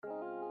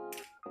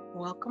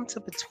Welcome to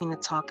Between a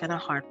Talk and a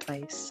Hard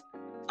Place,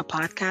 a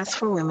podcast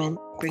for women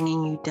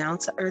bringing you down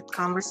to earth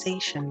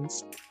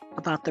conversations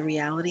about the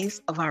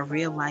realities of our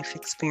real life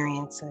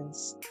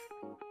experiences.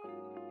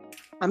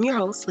 I'm your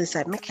host,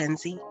 Lizette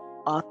McKenzie,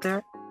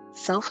 author,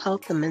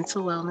 self-help and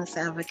mental wellness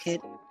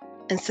advocate,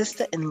 and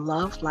sister in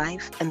love,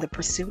 life, and the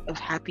pursuit of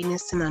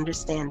happiness and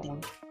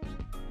understanding.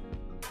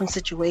 From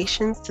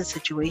situations to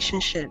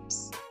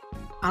situationships,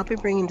 I'll be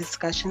bringing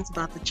discussions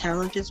about the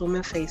challenges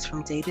women face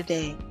from day to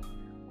day,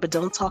 but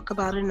don't talk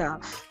about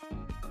enough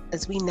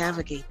as we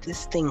navigate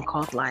this thing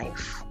called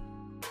life.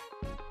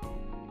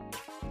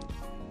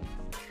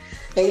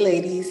 Hey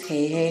ladies,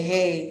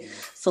 hey.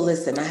 So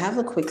listen, I have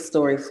a quick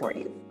story for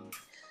you.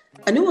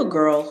 I knew a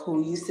girl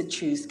who used to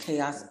choose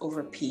chaos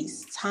over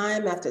peace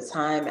time after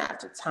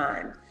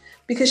time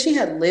because she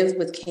had lived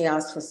with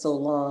chaos for so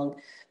long.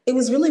 It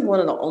was really one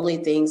of the only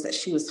things that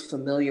she was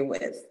familiar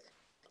with.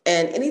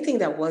 And anything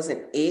that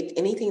wasn't it,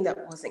 anything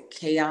that wasn't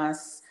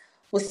chaos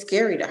was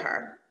scary to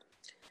her.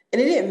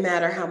 And it didn't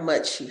matter how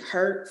much she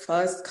hurt,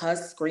 fussed,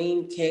 cussed,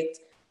 screamed, kicked,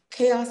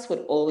 chaos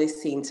would always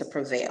seem to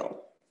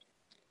prevail.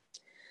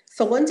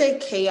 So one day,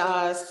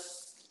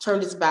 chaos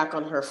turned its back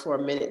on her for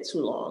a minute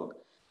too long,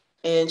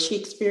 and she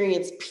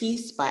experienced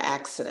peace by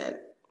accident.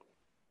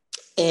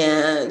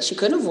 And she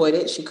couldn't avoid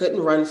it. She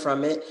couldn't run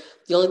from it.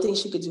 The only thing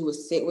she could do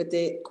was sit with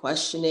it,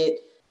 question it,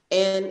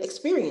 and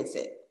experience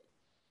it.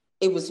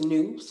 It was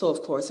new, so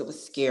of course it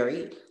was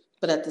scary.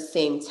 But at the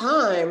same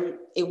time,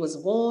 it was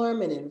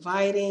warm and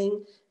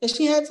inviting. And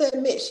she had to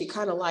admit she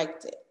kind of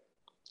liked it.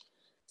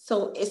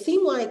 So it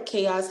seemed like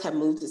chaos had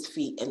moved his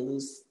feet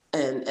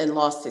and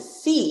lost his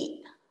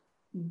seat,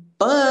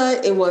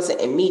 but it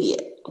wasn't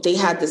immediate. They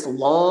had this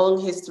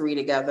long history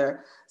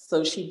together.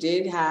 So she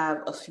did have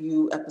a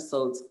few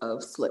episodes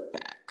of slip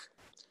back.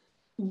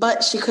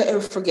 But she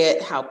couldn't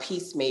forget how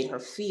peace made her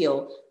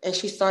feel, and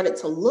she started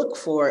to look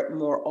for it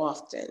more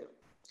often.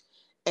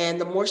 And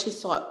the more she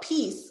sought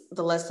peace,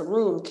 the less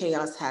room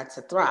chaos had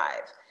to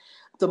thrive.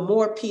 The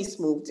more peace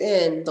moved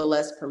in, the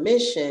less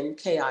permission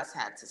chaos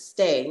had to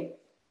stay.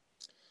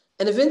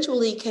 And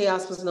eventually,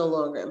 chaos was no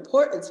longer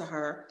important to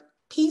her.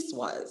 Peace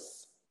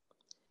was.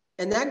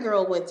 And that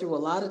girl went through a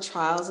lot of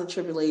trials and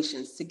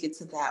tribulations to get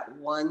to that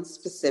one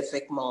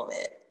specific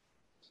moment.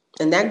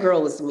 And that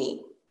girl was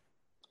me.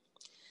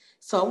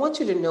 So I want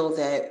you to know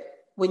that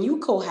when you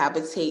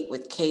cohabitate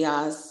with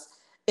chaos,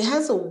 it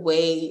has a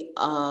way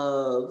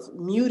of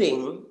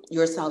muting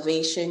your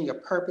salvation, your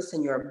purpose,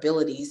 and your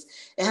abilities.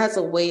 It has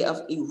a way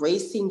of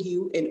erasing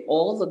you in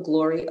all the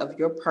glory of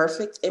your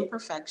perfect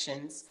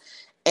imperfections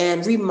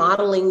and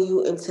remodeling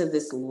you into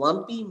this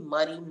lumpy,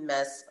 muddy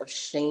mess of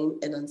shame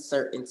and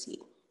uncertainty.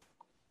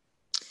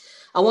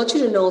 I want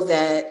you to know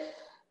that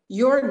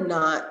you're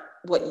not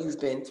what you've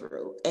been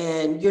through,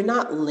 and you're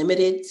not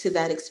limited to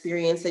that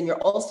experience, and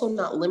you're also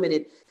not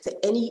limited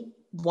to any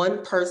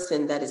one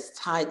person that is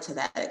tied to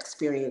that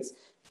experience,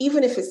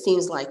 even if it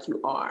seems like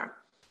you are.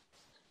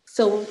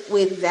 So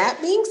with that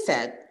being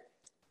said,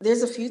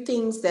 there's a few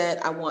things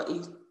that I want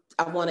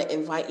to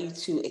invite you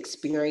to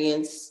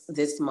experience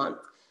this month,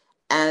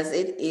 as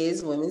it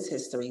is Women's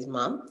History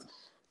Month.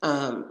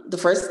 The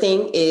first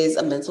thing is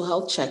a mental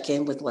health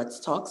check-in with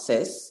Let's Talk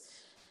Sis.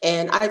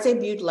 And I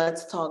debuted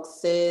Let's Talk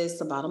Sis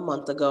about a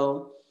month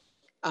ago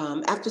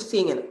after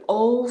seeing an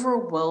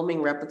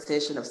overwhelming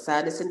repetition of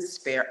sadness and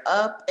despair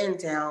up and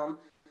down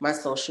my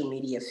social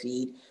media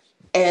feed.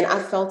 And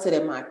I felt it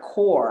in my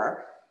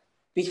core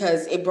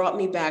because it brought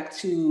me back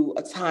to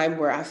a time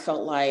where I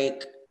felt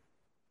like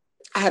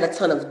I had a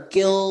ton of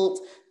guilt,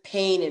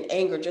 pain, and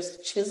anger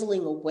just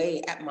chiseling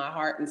away at my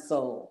heart and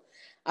soul.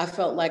 I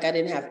felt like I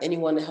didn't have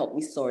anyone to help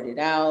me sort it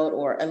out,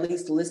 or at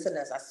least listen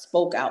as I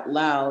spoke out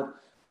loud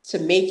to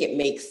make it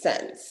make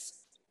sense.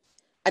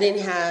 I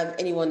didn't have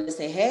anyone to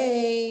say,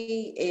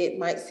 hey, it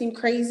might seem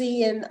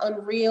crazy and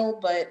unreal,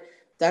 but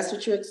that's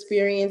what you're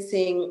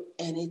experiencing,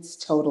 and it's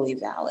totally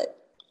valid.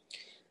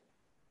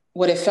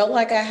 What it felt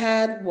like I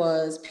had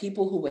was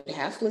people who would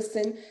half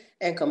listen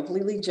and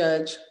completely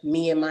judge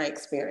me and my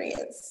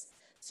experience.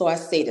 So I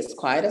stayed as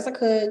quiet as I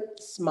could,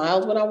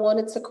 smiled when I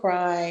wanted to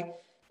cry,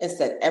 and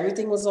said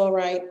everything was all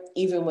right,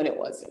 even when it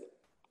wasn't.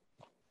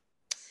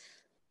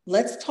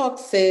 Let's Talk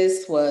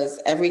Sis was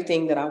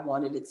everything that I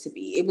wanted it to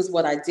be. It was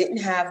what I didn't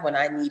have when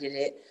I needed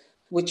it,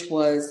 which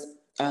was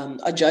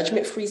a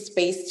judgment-free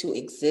space to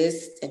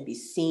exist and be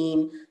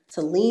seen,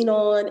 to lean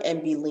on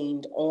and be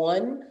leaned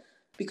on,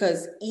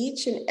 because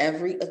each and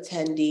every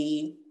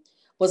attendee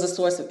was a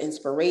source of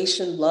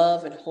inspiration,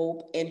 love, and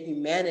hope and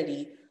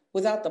humanity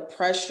without the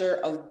pressure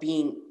of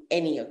being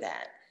any of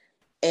that.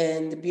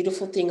 And the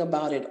beautiful thing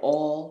about it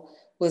all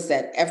was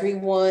that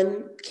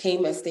everyone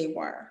came as they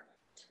were.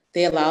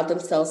 They allowed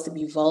themselves to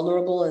be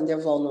vulnerable, and their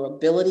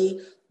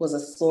vulnerability was a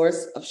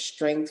source of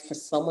strength for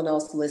someone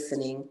else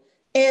listening,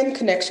 and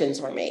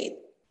connections were made.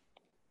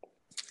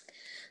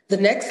 The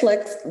next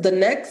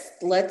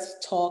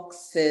Let's Talk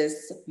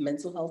Sis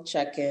mental health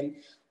check-in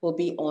will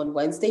be on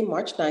Wednesday,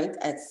 March 9th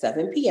at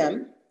 7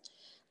 p.m.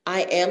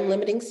 I am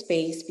limiting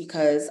space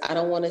because I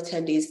don't want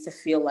attendees to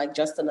feel like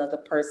just another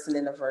person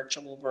in a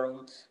virtual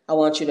room. I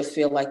want you to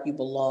feel like you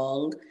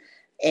belong.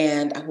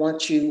 And I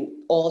want you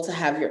all to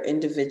have your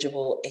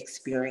individual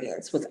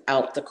experience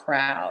without the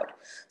crowd.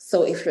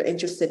 So if you're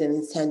interested in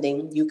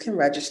attending, you can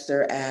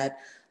register at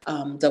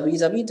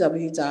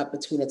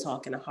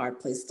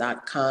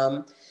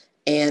www.betweenatalkandahardplace.com.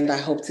 And I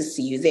hope to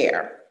see you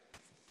there.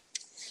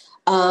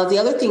 The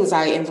other things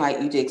I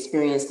invite you to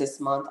experience this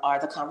month are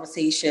the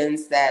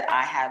conversations that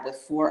I had with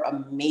 4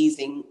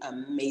 amazing,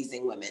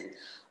 amazing women.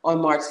 On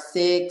March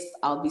 6th,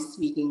 I'll be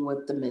speaking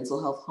with the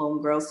mental health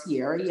homegirl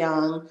Sierra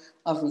Young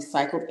of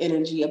Recycled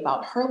Energy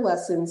about her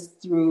lessons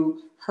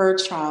through her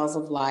trials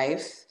of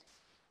life.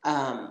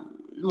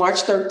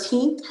 March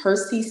 13th,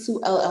 Hersey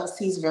Sue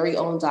LLC's very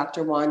own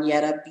Dr.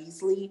 Juanetta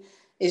Beasley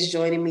is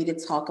joining me to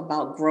talk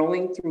about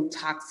growing through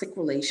toxic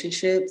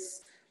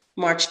relationships.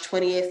 March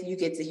 20th, you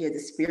get to hear the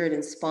spirit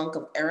and spunk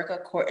of Erica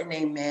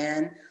Courtenay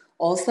Mann,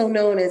 also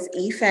known as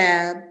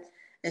EFAB,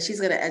 and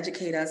she's going to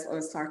educate us on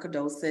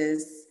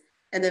sarcoidosis.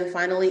 And then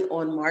finally,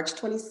 on March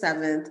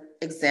 27th,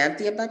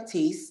 Exanthia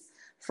Baptiste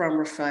from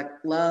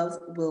Reflect Love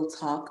will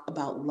talk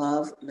about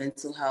love,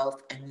 mental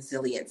health, and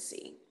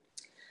resiliency.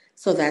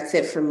 So that's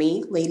it for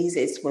me. Ladies,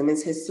 it's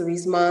Women's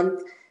Histories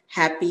Month.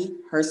 Happy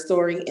Her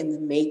Story in the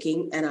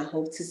Making, and I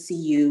hope to see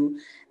you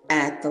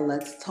at the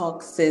Let's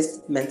Talk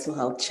Sis Mental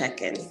Health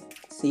Check-in.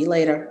 See you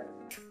later.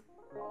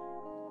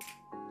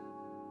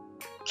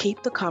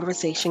 Keep the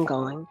conversation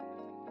going.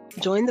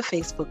 Join the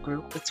Facebook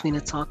group Between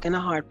a Talk and a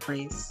Hard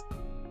Place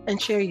and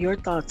share your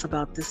thoughts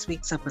about this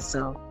week's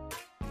episode.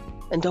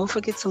 And don't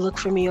forget to look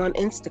for me on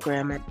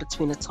Instagram at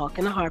Between a Talk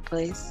and a Hard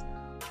Place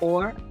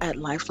or at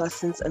Life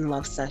Lessons and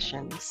Love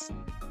Sessions.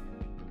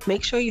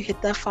 Make sure you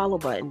hit that follow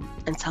button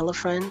and tell a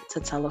friend to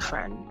tell a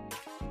friend.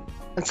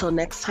 Until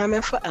next time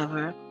and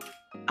forever,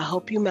 I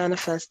hope you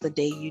manifest the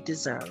day you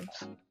deserve.